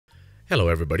Hello,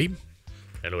 everybody.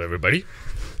 Hello, everybody.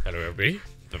 Hello, everybody.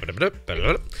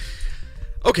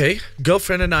 Okay,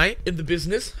 girlfriend and I in the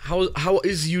business. How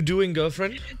is you doing,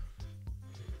 girlfriend?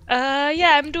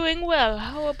 Yeah, I'm doing well.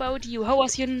 How about you? How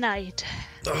was your night?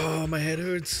 Oh, my head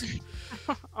hurts.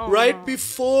 Oh. Right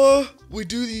before we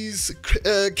do these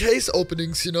case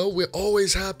openings, you know, we're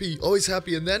always happy,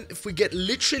 and then if we get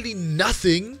literally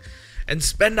nothing and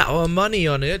spend our money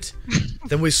on it,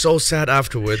 then we're so sad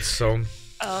afterwards.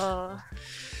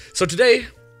 So today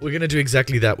we're gonna do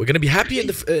exactly that. We're gonna be happy in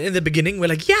the beginning. We're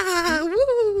like, yeah,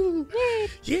 woo,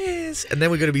 yes, and then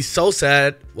we're gonna be so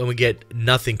sad when we get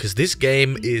nothing, because this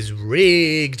game is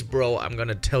rigged, bro. I'm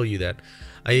gonna tell you that.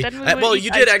 Well,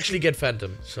 you did actually get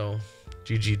Phantom, so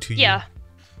GG to you. Yeah,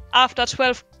 after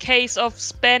 12Ks of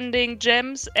spending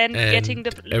gems and getting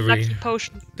the lucky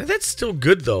potion. That's still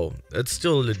good though. That's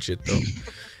still legit though.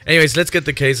 Anyways, let's get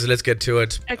the cases. Let's get to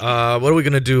it. Okay. What are we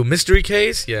gonna do? Mystery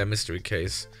case? Yeah, mystery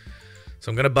case. So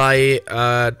I'm gonna buy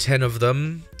 10 of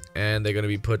them, and they're gonna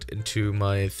be put into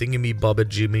my thingamy-bobba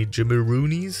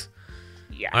Jimmy-Roonies.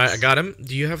 Yes. Alright, I got them.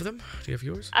 Do you have them? Do you have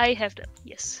yours? I have them,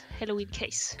 yes. Halloween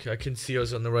case. Okay, I can see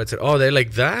yours on the right side. Oh, they're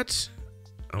like that?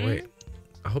 Oh, wait.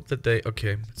 I hope that they...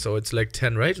 Okay, so it's like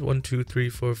 10, right? 1, 2, 3,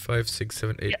 4, 5, 6,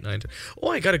 7, 8, 9, 10. Oh,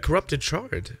 I got a corrupted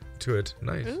shard to it.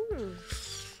 Nice. Ooh.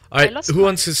 Alright, who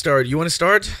wants to start? You want to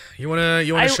start? You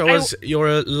wanna show us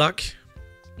your luck?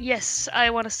 Yes,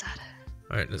 I want to start.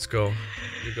 Alright, let's go.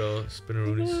 You go,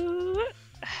 Spinneroonies.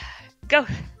 Go.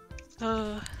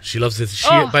 She loves this. She,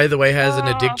 by the way, has an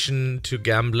addiction to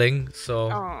gambling,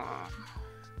 so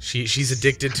she's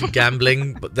addicted to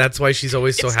gambling, but that's why she's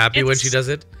always so happy when she does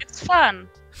it. It's fun.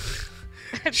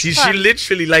 She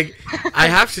literally, like, I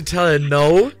have to tell her,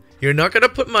 no, you're not gonna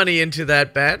put money into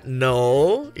that bet.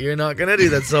 No, you're not gonna do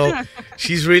that. So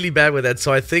she's really bad with that.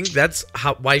 So I think that's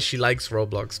why she likes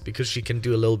Roblox, because she can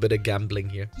do a little bit of gambling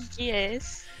here.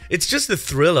 Yes. It's just the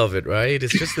thrill of it, right?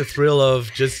 It's just the thrill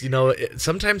of just, you know,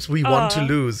 sometimes we want to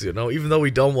lose, you know, even though we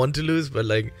don't want to lose, but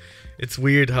like, it's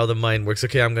weird how the mind works.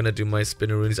 Okay, I'm gonna do my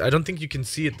Spinneroonies. I don't think you can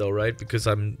see it though, right? Because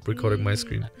I'm recording my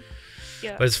screen.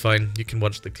 Yeah. But it's fine. You can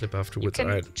watch the clip afterwards. You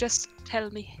can just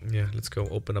tell me. Yeah, let's go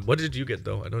open up. What did you get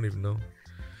though? I don't even know.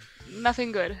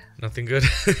 Nothing good. Nothing good?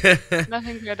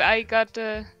 Nothing good. I got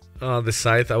oh, the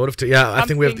scythe. I would have yeah, I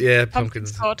think we have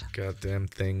pumpkins. Goddamn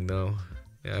thing though.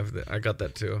 Yeah, I got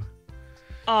that too.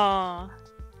 Aww.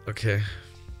 Okay.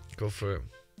 Go for it.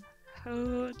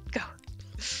 Go.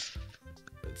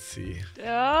 Let's see.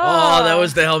 Oh, that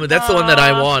was the helmet. That's the one that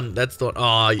I won. That's the one.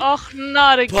 Oh,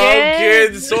 not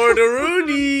again. Pumpkin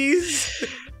Sorderoonies.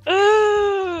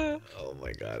 Oh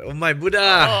my god. Oh my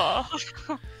Buddha.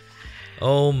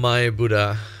 Oh my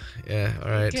Buddha. Yeah,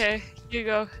 alright. Okay, you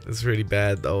go. It's really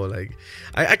bad though. Like,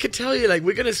 I could tell you, like,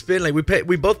 we're gonna spend, like, we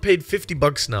both paid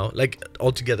 $50 now, like,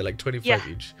 all together, like 25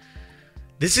 each.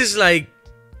 This is like,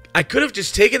 I could have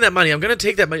just taken that money. I'm gonna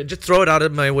take that money, just throw it out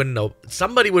of my window.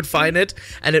 Somebody would find it,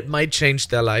 and it might change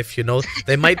their life, you know?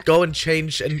 They might go and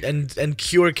change and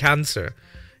cure cancer,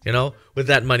 you know, with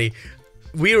that money.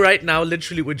 We right now,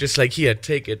 literally, we're just like, here,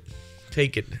 take it.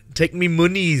 Take it. Take me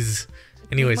monies.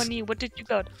 Anyways. Money, what did you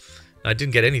got? I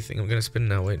didn't get anything. I'm gonna spin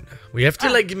now. Wait. We have to,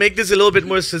 like, make this a little bit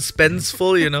more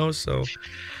suspenseful, you know, so...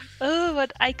 Oh,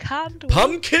 but I can't.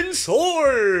 Pumpkin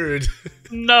sword!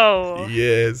 No.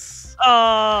 Yes.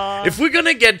 If we're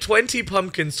gonna get 20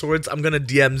 pumpkin swords, I'm gonna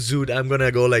DM Zoot. I'm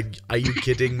gonna go like, are you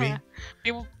kidding me?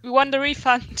 We want the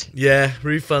refund. Yeah,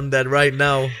 refund that right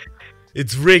now.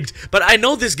 It's rigged. But I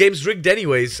know this game's rigged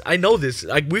anyways. I know this.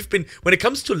 Like, when it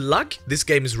comes to luck, this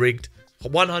game is rigged.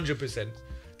 100%.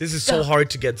 This is so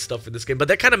hard to get stuff in this game, but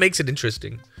that kind of makes it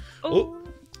interesting. Oh.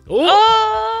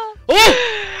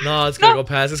 No, it's gonna go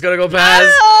past. It's gonna go past.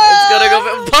 It's gonna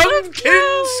go past.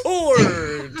 Pumpkin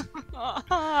sword.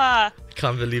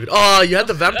 Can't believe it. Oh, you had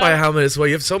the vampire helmet as well.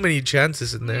 You have so many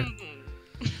chances in there.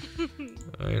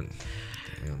 Alright.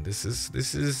 Damn, this is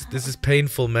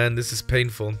painful, man. This is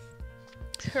painful.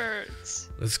 It hurts.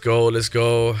 Let's go. Let's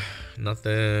go.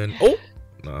 Nothing. Oh.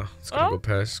 No, it's gonna go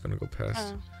past. It's gonna go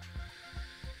past.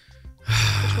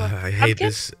 I hate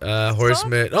this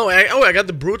horseman. Oh, I got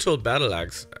the brutal battle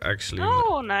axe actually.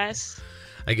 Oh, nice.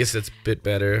 I guess that's a bit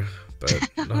better, but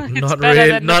not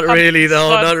really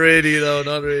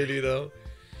though.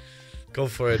 Go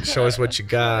for it. Show us what you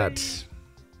got.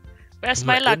 Where's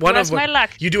my luck? Where's my luck?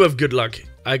 You do have good luck.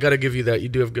 I gotta give you that. You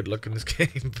do have good luck in this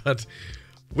game, but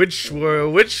Which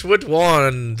would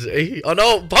want? Oh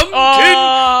no,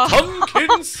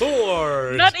 pumpkin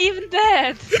sword. Not even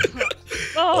that.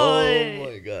 Oh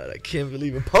my god, I can't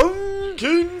believe it.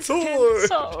 Pumpkin sword.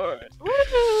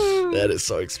 That is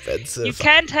so expensive. You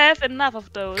can't have enough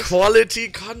of those. Quality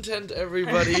content,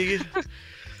 everybody.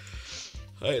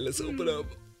 Alright, let's open up.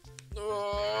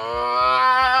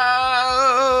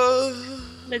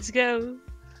 Let's go.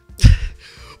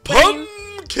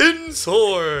 Pumpkin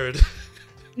sword.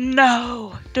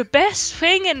 No, the best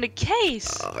thing in the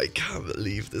case. Oh, I can't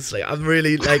believe this. Like, I'm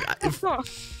really like.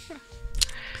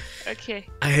 Okay.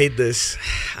 I hate this.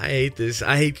 I hate this.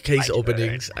 I hate case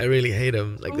openings. I really hate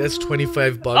them. Like, that's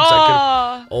 25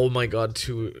 bucks. Oh my god,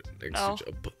 two.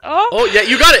 Oh yeah,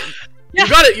 you got it. You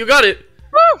got it. You got it.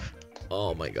 Woo.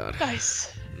 Oh my god.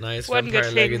 Nice. Nice One vampire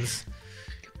good leggings.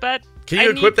 But can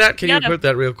you equip that? Can you equip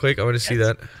that real quick? I want to see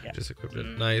that. Yeah. Just equip it.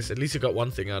 Nice. At least you got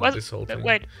one thing out of this whole thing.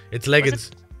 Wait. It's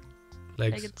leggings.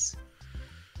 Legs. Leggings.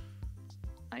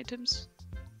 Items.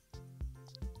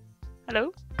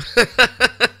 Hello?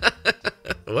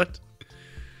 What?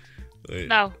 Wait.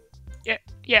 No. Yeah.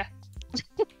 Yeah.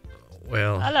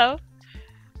 Well. Hello.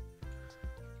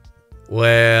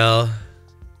 Well.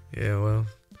 Yeah, well.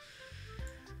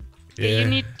 Yeah. You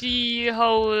need the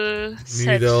whole set.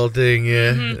 Need the whole thing,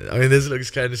 yeah. I mean, this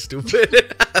looks kind of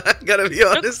stupid. I gotta be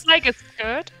honest. Looks like a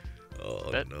skirt.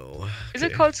 Oh, but no. Is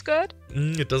it called skirt?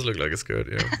 It does look like a skirt,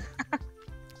 yeah.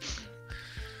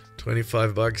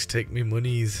 25 bucks, take me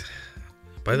monies.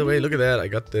 By the way, look at that. I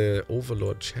got the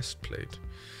Overlord chest plate.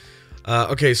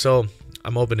 Okay, so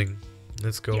I'm opening.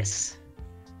 Let's go. Yes.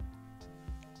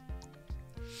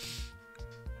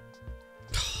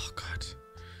 Oh, God.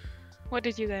 What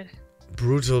did you get?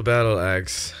 Brutal battle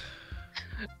axe.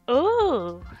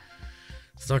 Oh.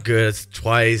 It's not good. It's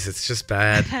twice. It's just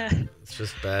bad. It's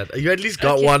just bad. You at least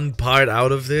got one part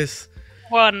out of this.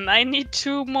 One. I need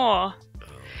two more. Oh my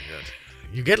god.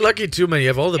 You get lucky too, man. You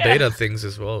have all the beta things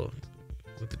as well.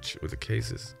 With the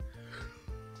cases.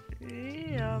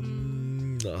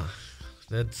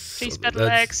 That's please battle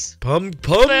axe.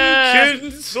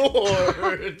 Pumpkin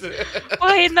sword.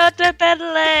 Why not the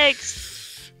battle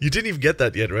axe? You didn't even get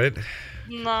that yet, right?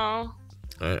 No.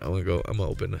 Alright, I'm gonna go. I'm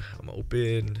gonna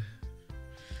open.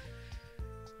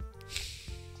 I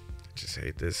just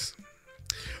hate this.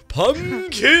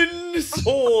 Pumpkin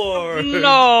sword.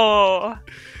 No.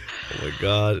 Oh my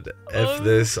god. F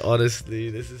this. Honestly,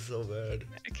 this is so bad.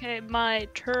 Okay, my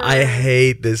turn. I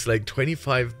hate this. Like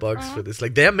 25 bucks for this.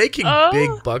 Like they're making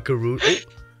big buckaroo.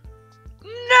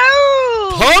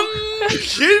 No.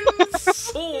 Pumpkin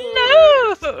sword.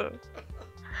 No.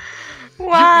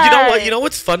 Why? You know what? You know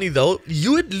what's funny though?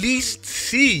 You at least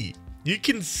see. You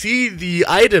can see the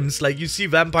items. Like you see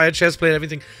vampire chestplate and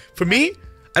everything. For me,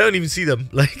 I don't even see them.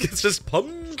 Like it's just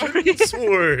pumpkin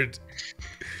sword.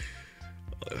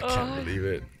 I can't believe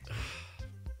it.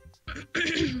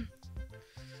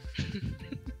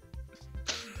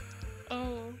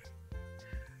 Oh.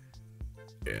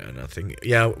 Yeah, nothing.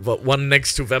 Yeah, but one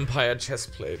next to vampire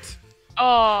chestplate.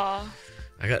 Oh.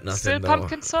 I got nothing. Still though.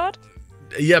 pumpkin sword?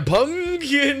 Yeah,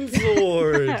 pumpkin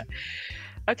sword.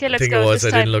 Okay, let's I think go. it was.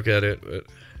 This I didn't look at it. But...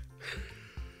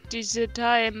 This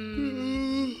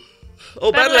time.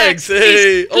 Oh, battle axe! Please,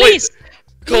 hey! Oh please,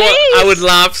 wait! Come on! I would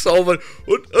laugh so much.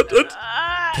 Pumpkin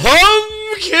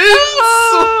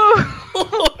sword!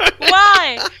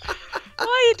 Why?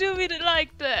 Why you do me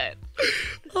like that?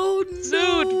 Oh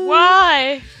no! Dude,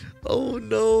 why? Oh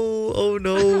no! Oh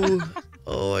no!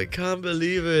 Oh, I can't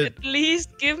believe it. At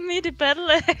least give me the battle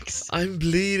axe. I'm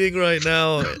bleeding right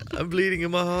now. I'm bleeding in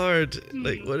my heart.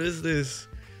 Like, what is this?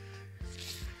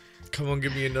 Come on,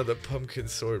 give me another pumpkin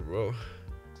sword, bro.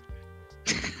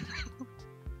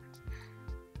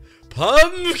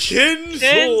 Pumpkin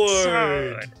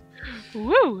sword!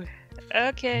 Woo!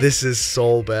 Okay. This is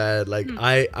so bad. Like,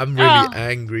 I'm really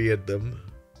angry at them.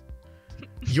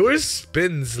 Yours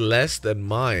spins less than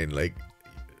mine. Like,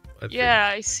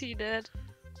 I see that.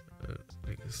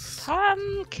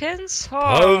 Pumpkin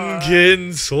sword.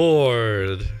 Pumpkin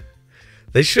sword.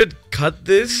 They should cut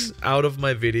this out of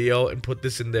my video and put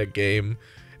this in their game.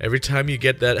 Every time you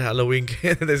get that Halloween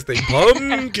candy, this thing,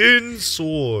 pumpkin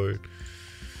sword.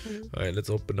 Alright, let's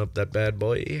open up that bad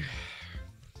boy.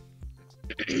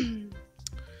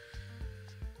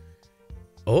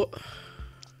 Oh.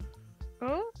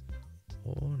 Oh?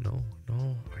 Oh no, no.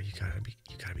 Oh, you gotta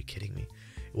be kidding me.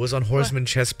 It was on Horseman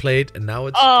chestplate and now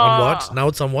it's on what? Now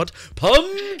it's on what?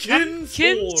 Pumpkin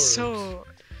sword.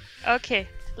 Okay,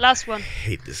 last one. I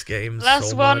hate this game last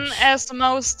so one much. has the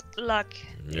most luck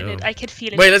in it. I can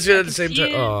feel it. Wait, let's do it at the same time.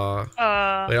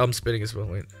 Wait, I'm spinning as well.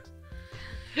 Wait.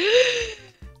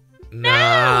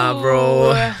 Nah, No.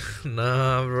 bro.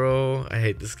 Nah, bro. I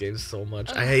hate this game so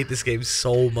much. I hate this game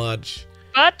so much.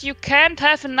 But you can't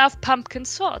have enough pumpkin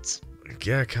swords.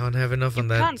 Yeah, I can't have enough on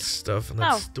that stuff. On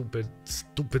that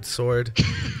stupid sword.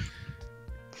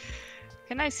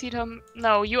 Can I see them?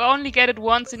 No, you only get it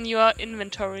once in your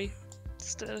inventory.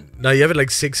 Still. No, you have it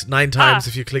like 9 times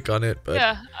if you click on it. But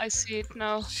yeah, I see it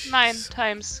now. 9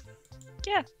 times.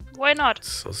 Yeah, why not?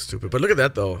 So stupid. But look at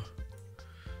that though.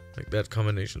 Like that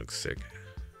combination looks sick.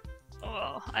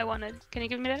 Oh, I want it. Can you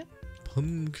give me that?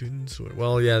 Pumpkin sword.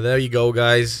 Well, yeah, there you go,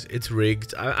 guys. It's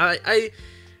rigged. I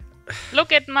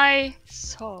Look at my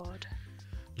sword.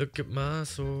 Look at my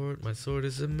sword. My sword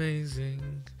is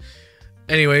amazing.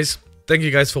 Anyways, thank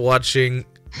you guys for watching.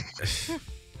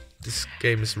 This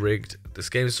game is rigged. This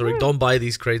game is so rigged. Don't buy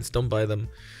these crates. Don't buy them.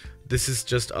 This is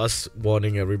just us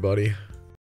warning everybody.